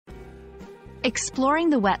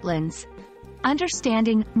Exploring the wetlands.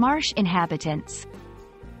 Understanding marsh inhabitants.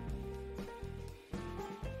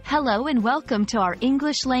 Hello and welcome to our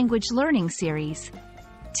English language learning series.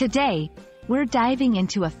 Today, we're diving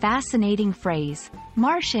into a fascinating phrase,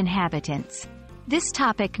 marsh inhabitants. This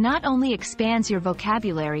topic not only expands your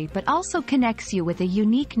vocabulary but also connects you with a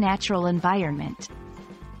unique natural environment.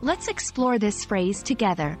 Let's explore this phrase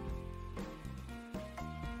together.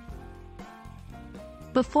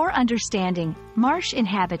 Before understanding marsh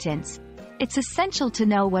inhabitants, it's essential to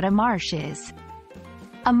know what a marsh is.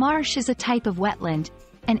 A marsh is a type of wetland,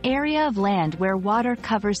 an area of land where water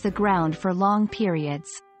covers the ground for long periods.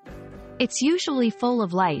 It's usually full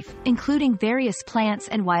of life, including various plants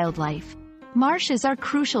and wildlife. Marshes are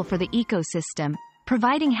crucial for the ecosystem,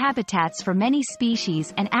 providing habitats for many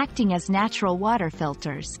species and acting as natural water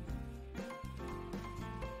filters.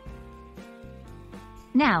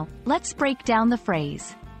 Now, let's break down the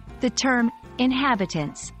phrase. The term,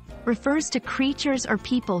 inhabitants, refers to creatures or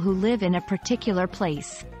people who live in a particular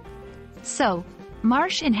place. So,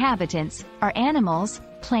 marsh inhabitants are animals,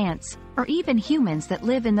 plants, or even humans that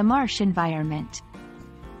live in the marsh environment.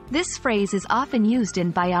 This phrase is often used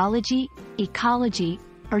in biology, ecology,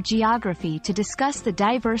 or geography to discuss the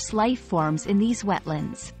diverse life forms in these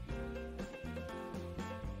wetlands.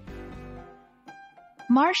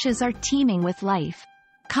 Marshes are teeming with life.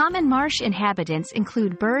 Common marsh inhabitants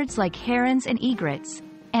include birds like herons and egrets,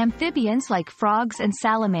 amphibians like frogs and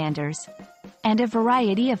salamanders, and a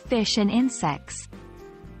variety of fish and insects.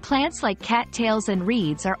 Plants like cattails and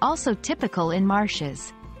reeds are also typical in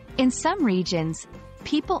marshes. In some regions,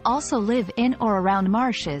 people also live in or around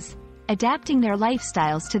marshes, adapting their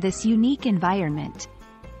lifestyles to this unique environment.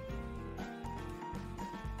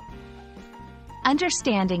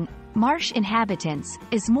 Understanding marsh inhabitants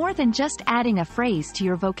is more than just adding a phrase to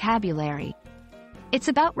your vocabulary. It's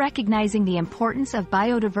about recognizing the importance of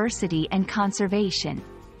biodiversity and conservation.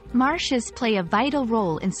 Marshes play a vital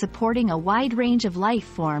role in supporting a wide range of life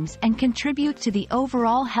forms and contribute to the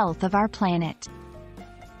overall health of our planet.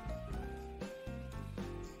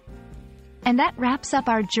 And that wraps up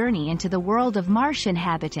our journey into the world of marsh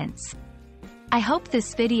inhabitants. I hope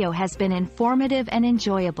this video has been informative and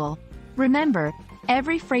enjoyable. Remember,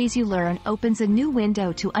 every phrase you learn opens a new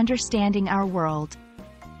window to understanding our world.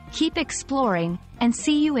 Keep exploring, and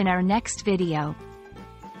see you in our next video.